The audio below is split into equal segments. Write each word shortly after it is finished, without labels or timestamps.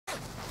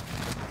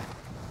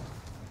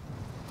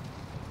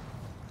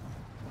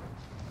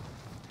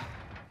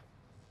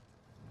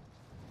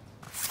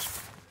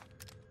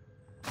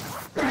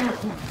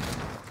Eliminate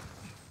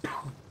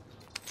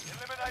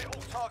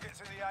all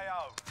targets in the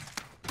AO.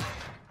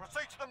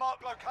 Proceed to the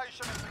marked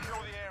location and secure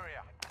the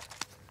area.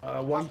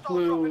 One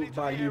flew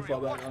by you,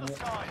 fall back on it.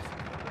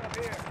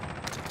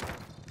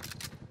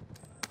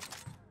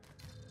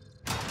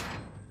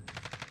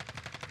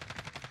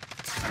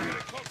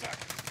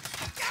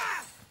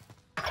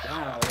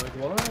 Wow, like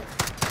what?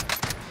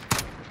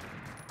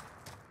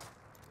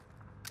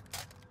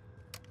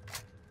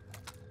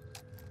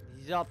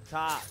 He's up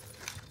top.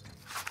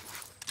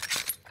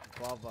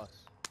 Above us.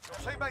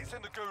 Your teammates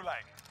in the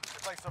gulag.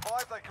 If they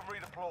survive, they can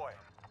redeploy.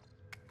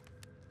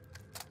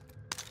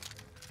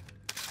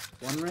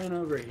 One ran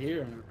over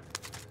here.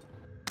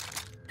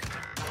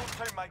 Your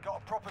teammate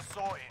got a proper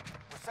sorting.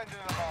 We're sending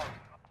them home.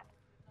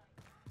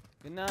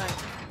 Good night.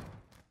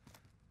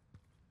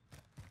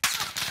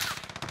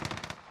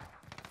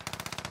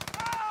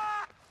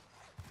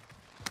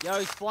 Yo,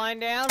 he's flying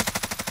down.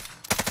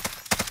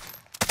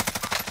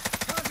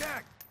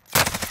 Contact!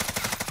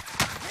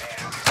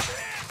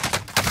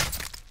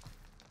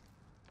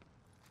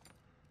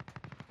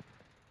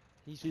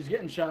 He's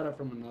getting shot at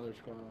from another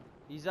squad.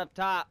 He's up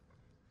top.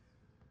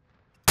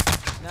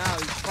 No,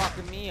 he's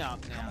fucking me up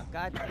now.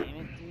 God damn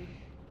it, dude.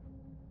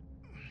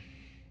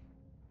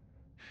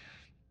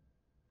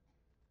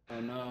 Oh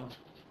no.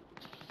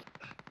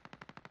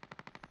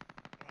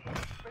 Be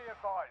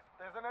advised,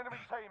 there's an enemy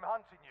team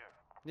hunting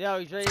you. Yo,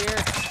 he's right here.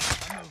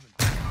 I'm moving.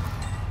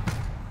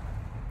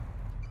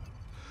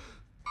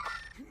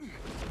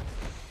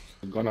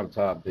 He's going up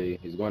top, D.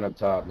 He's going up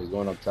top. He's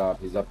going up top.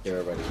 He's up there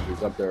already.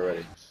 He's up there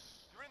already.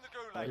 You're in the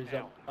gulag He's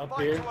now. up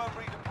Fight here? to earn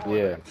redeployment.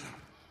 Yeah.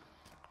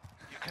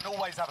 You can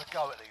always have a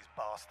go at these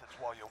bastards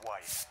while you're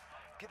waiting.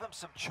 Give them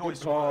some choice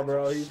Good call, words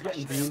bro. or He's smash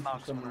getting their beamed from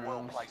mugs with a somewhere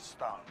else. well-placed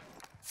stone.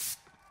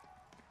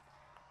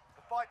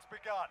 The fight's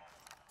begun.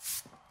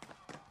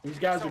 These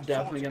guys are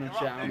definitely gonna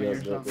chat me or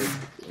Yeah. something.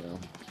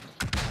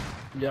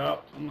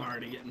 Yup, I'm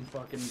already getting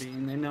fucking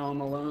beamed. They know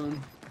I'm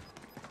alone.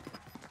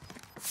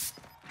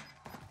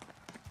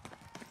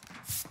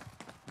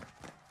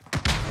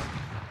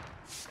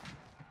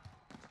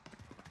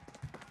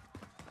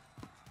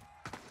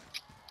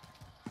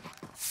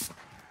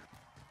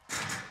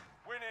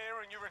 Win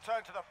here and you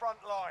return to the front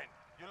line.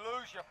 You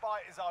lose, your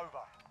fight is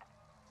over.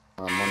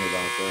 Money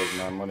downstairs,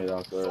 man. Money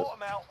downstairs. Sort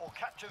them out or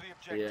capture the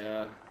objective.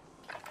 Yeah.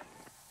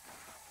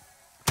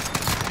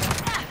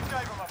 You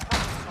gave them a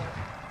proper sort.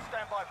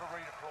 Stand by for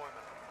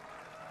redeployment.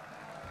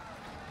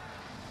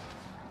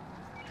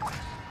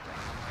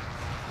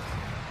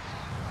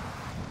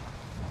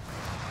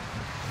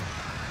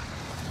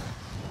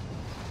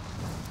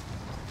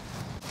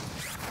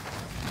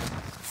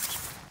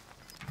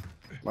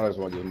 Might as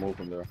well just move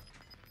from there.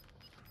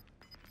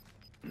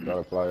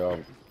 Gotta fly off.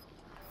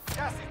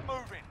 Gas is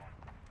moving.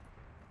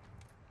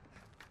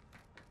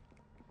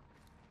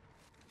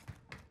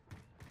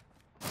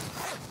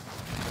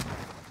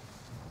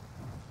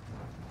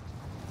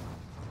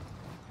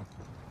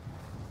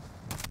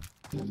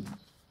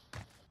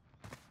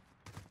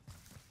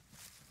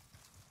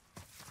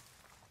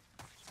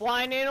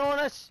 Flying in on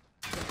us.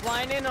 They're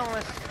flying in on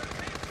us.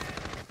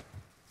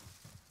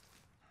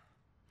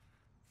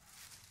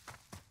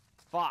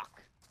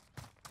 Fuck.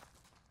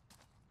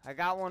 I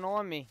got one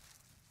on me.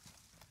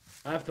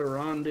 I have to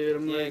run, dude.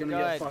 I'm really gonna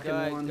get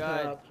fucking one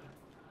tap.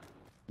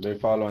 They're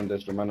following the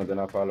instrumental. They're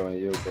not following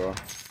you, bro.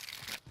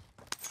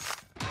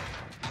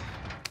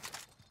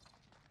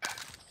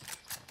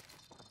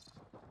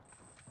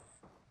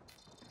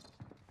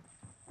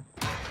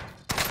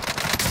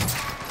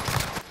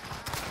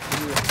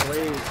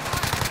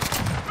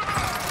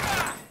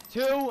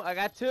 Two. I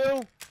got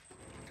two.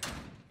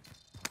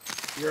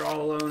 You're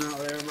all alone out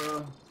there,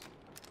 bro.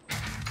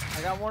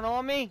 I got one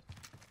on me.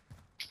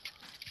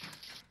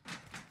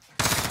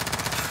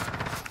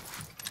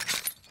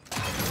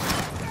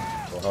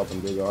 Go help him,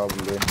 dude. Go help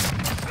him, dude.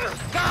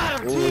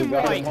 Got him, Ooh, team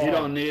got white. him. You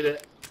don't need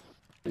it.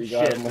 You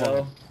got Shit, him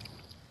bro. on.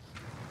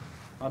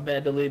 My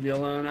bad to leave you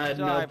alone. I had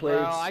Sorry, no plates.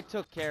 bro. I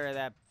took care of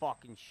that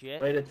fucking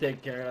shit. Way to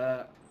take care of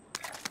that.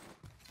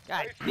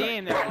 God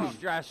damn, that was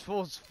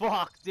stressful as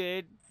fuck,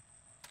 dude.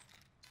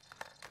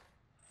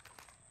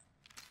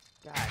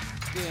 God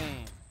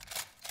damn.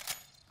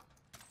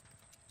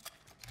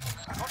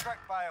 Contract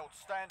failed.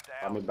 Stand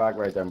Got down. me back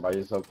right there and buy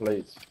yourself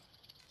plates.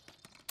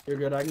 You're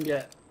good. I can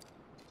get.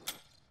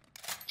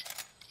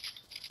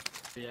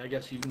 Yeah, I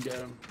guess you can get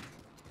them.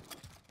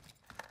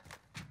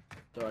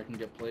 So I can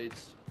get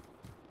plates.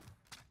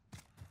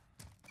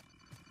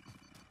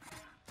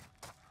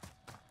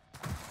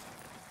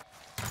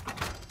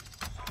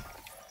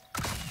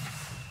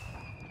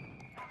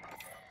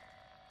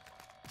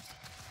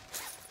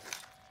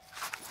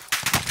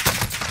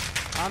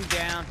 I'm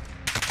down.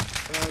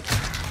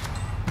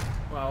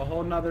 Wow, a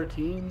whole nother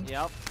team?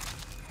 Yep.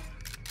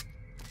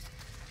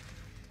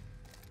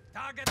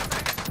 Target